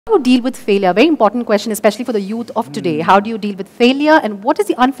do you deal with failure? Very important question, especially for the youth of today. How do you deal with failure, and what is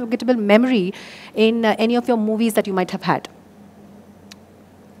the unforgettable memory in any of your movies that you might have had?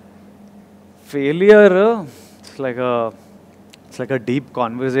 Failure, it's like a deep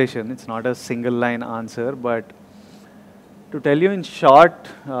conversation. It's not a single line answer, but to tell you in short,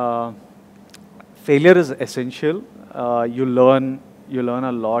 failure is essential. You learn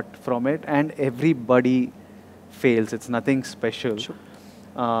a lot from it, and everybody fails. It's nothing special. Sure.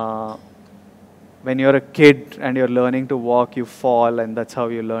 Uh, when you're a kid and you're learning to walk, you fall, and that's how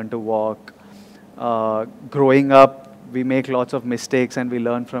you learn to walk. Growing up, we make lots of mistakes and we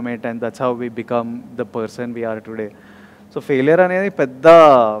learn from it, and that's how we become the person we are today. So failure అనేది పెద్ద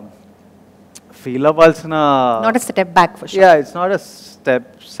feel అవ్వాల్సిన Not a step back for sure. yeah, it's not a step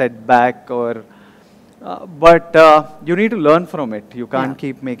setback or but you need to learn from it. You can't Yeah.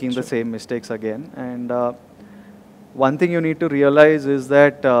 keep making the same mistakes again. And one thing you need to realize is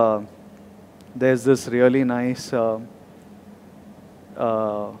that there's this really nice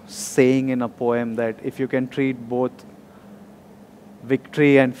saying in a poem that if you can treat both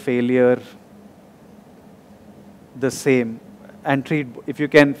victory and failure the same, and if you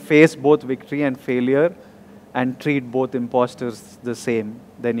can face both victory and failure and treat both imposters the same,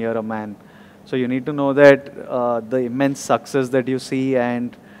 then you're a man. So you need to know that the immense success that you see and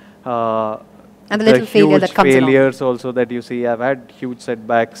And the little failure huge that comes along. failures also that you see. I've had huge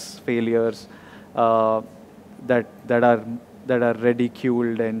setbacks, failures that are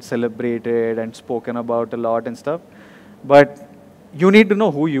ridiculed and celebrated and spoken about a lot and stuff. But you need to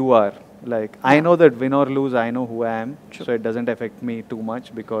know who you are. Like, I know that win or lose, I know who I am. True. So it doesn't affect me too much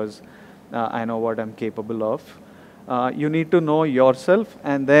because I know what I'm capable of. You need to know yourself,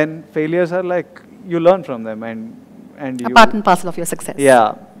 and then failures are like, you learn from them, and A you... part and parcel of your success. Yeah.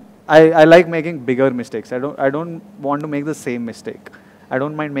 I like making bigger mistakes. I don't want to make the same mistake. I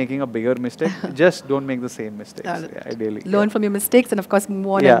don't mind making a bigger mistake. Just don't make the same mistakes. Yeah, ideally. Learn from your mistakes and, of course, move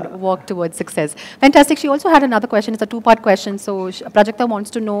on Yeah. and walk towards success. Fantastic. She also had another question. It's a two-part question. So Prajakta wants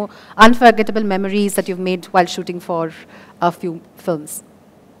to know unforgettable memories that you've made while shooting for a few films.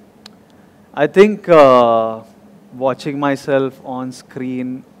 I think watching myself on screen,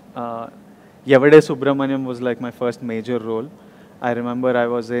 Yavade Subramaniam was like my first major role. I remember I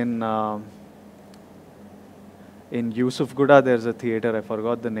was in Yusuf Guda. There's a theater, I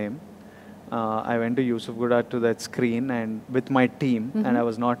forgot the name. I went to Yusuf Guda to that screen and with my team, and I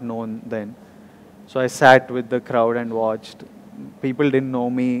was not known then. So I sat with the crowd and watched. People didn't know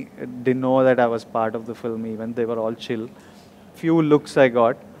me, didn't know that I was part of the film even. They were all chill. Few looks I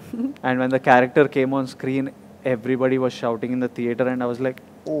got. And when the character came on screen, everybody was shouting in the theater, and I was like,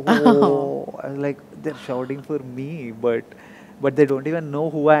 oh, I was like, they're shouting for me, but they don't even know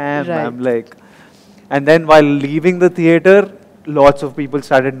who I am. Right. I'm like, and then while leaving the theater, lots of people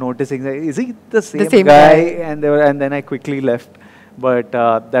started noticing, like, is he the same guy? And then I quickly left. But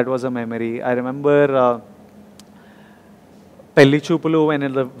that was a memory. I remember Pelli Chupulu,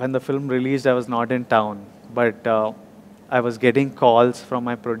 when the film released, I was not in town, but I was getting calls from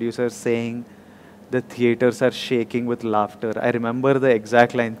my producers saying the theaters are shaking with laughter. I remember the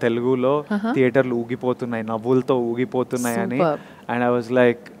exact line, Telugulo, theaterlu ఊగిపోతున్నాయి, నవ్వులతో ఊగిపోతున్నాయి అని. Superb. And I was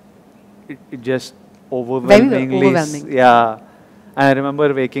like, it just Very overwhelming. Yeah. And I remember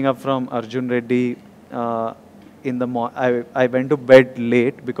waking up from Arjun Reddy in the I went to bed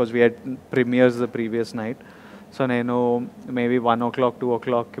late because we had premieres the previous night. So నేను maybe 1 o'clock, 2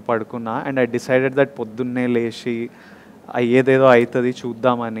 o'clock పడుకున్నా, and I decided that పొద్దున్నే లేచి అయ్యేదేదో అవుతుంది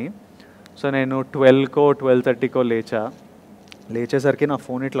చూద్దామని. So నేను 12కో 12:30కో లేచేసరికి నా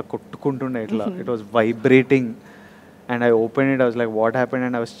phone ఇట్లా కొట్టుకుంటుండే ఇట్లా. It was vibrating. And I opened it, I was like, what happened?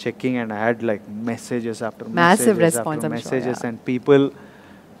 And I was checking, and I had like messages after Massive messages response, after I'm sure, messages, yeah. and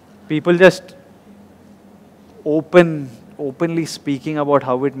people just openly speaking about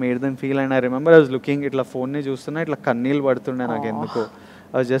how it made them feel. And I remember I was looking, itla phone ne chustuna, itla kanneel padtunde నాకు ఎందుకో.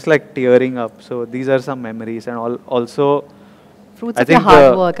 I was just like tearing up. So these are some memories, and also Fruits I of your think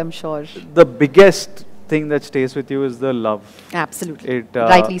hard work, I'm sure. the biggest thing that stays with you is the love. Absolutely. It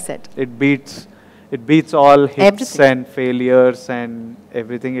Rightly said. It beats all hits Everything. and failures and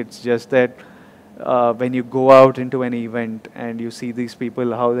everything. It's just that when you go out into an event and you see these people,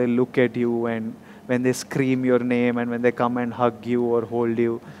 how they look at you, and when they scream your name, and when they come and hug you or hold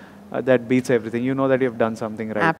you, that beats everything. You know that you've done something right.